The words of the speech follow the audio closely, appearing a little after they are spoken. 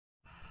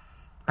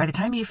By the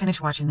time you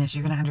finish watching this,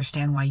 you're going to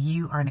understand why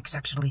you are an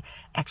exceptionally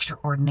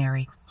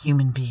extraordinary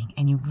human being.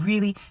 And you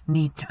really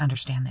need to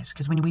understand this,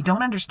 because when we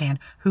don't understand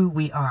who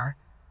we are,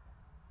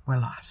 we're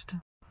lost.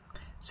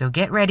 So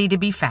get ready to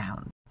be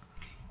found.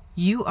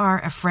 You are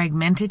a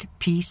fragmented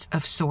piece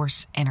of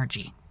source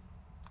energy.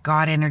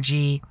 God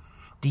energy,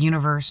 the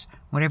universe,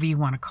 whatever you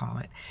want to call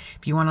it.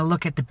 If you want to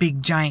look at the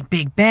big, giant,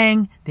 Big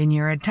Bang, then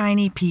you're a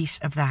tiny piece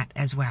of that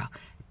as well.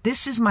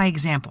 This is my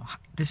example.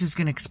 This is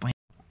going to explain.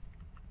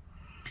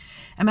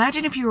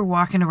 Imagine if you were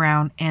walking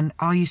around and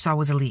all you saw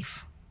was a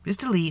leaf.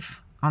 Just a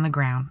leaf on the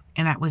ground,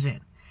 and that was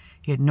it.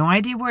 You had no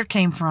idea where it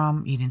came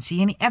from. You didn't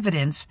see any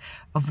evidence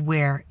of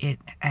where it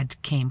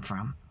had came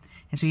from.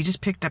 And so you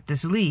just picked up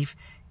this leaf,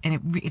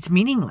 and it's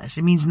meaningless.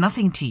 It means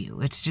nothing to you.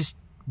 It's just,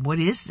 what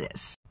is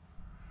this?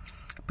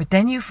 But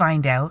then you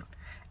find out,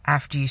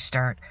 after you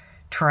start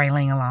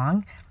trailing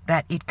along,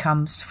 that it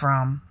comes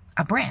from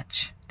a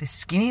branch. This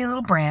skinny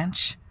little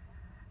branch,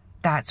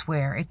 that's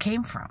where it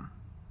came from.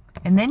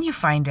 And then you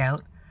find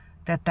out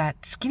that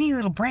that skinny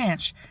little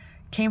branch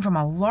came from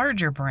a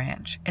larger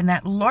branch. And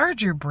that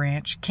larger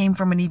branch came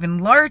from an even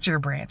larger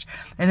branch.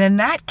 And then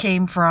that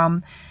came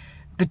from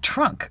the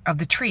trunk of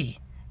the tree.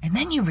 And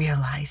then you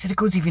realize that it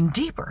goes even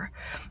deeper,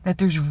 that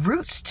there's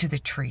roots to the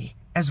tree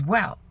as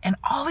well. And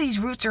all these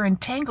roots are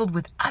entangled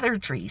with other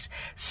trees.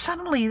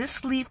 Suddenly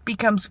this leaf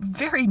becomes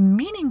very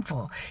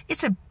meaningful.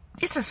 It's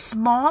a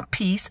small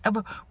piece of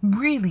a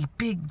really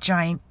big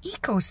giant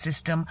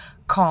ecosystem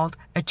called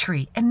a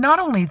tree. And not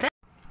only that,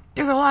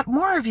 there's a lot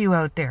more of you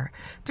out there.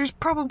 There's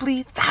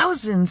probably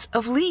thousands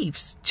of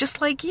leaves just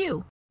like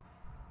you.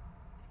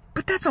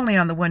 But that's only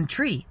on the one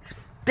tree.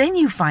 Then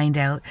you find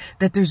out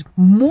that there's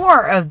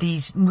more of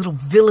these little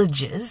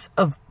villages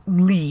of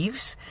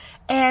leaves,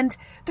 and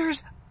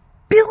there's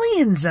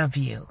billions of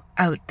you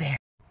out there.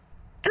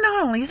 And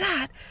not only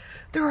that,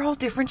 they're all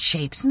different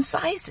shapes and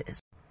sizes.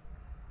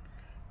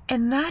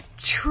 And that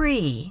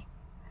tree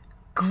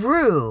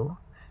grew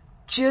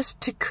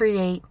just to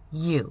create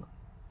you,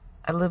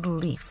 a little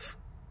leaf.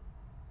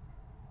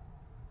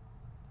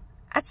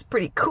 That's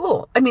pretty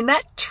cool. I mean,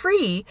 that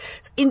tree's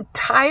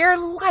entire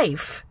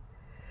life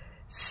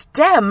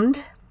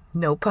stemmed,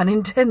 no pun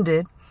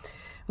intended,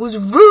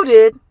 was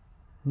rooted,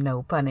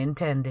 no pun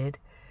intended,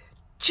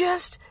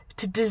 just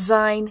to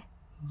design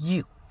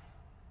you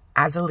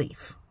as a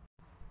leaf.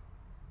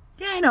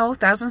 Yeah, I know,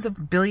 thousands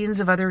of billions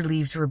of other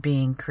leaves were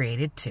being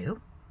created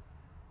too.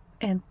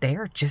 And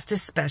they're just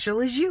as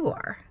special as you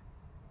are.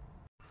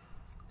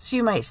 So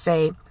you might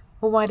say,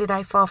 well, why did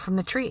I fall from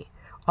the tree?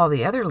 All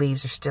the other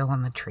leaves are still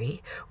on the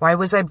tree. Why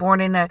was I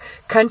born in a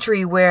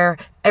country where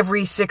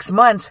every 6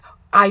 months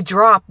I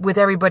drop with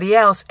everybody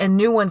else and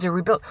new ones are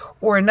rebuilt?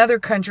 Or another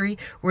country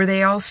where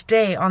they all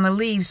stay on the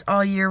leaves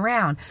all year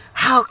round?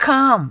 How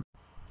come?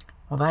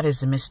 Well, that is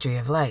the mystery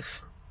of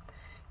life.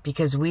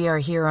 Because we are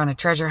here on a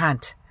treasure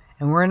hunt.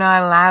 And we're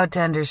not allowed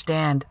to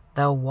understand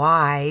the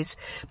whys,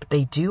 but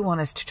they do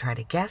want us to try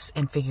to guess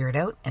and figure it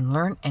out and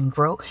learn and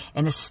grow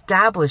and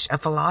establish a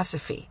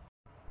philosophy.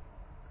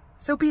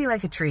 So be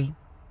like a tree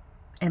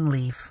and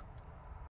leave.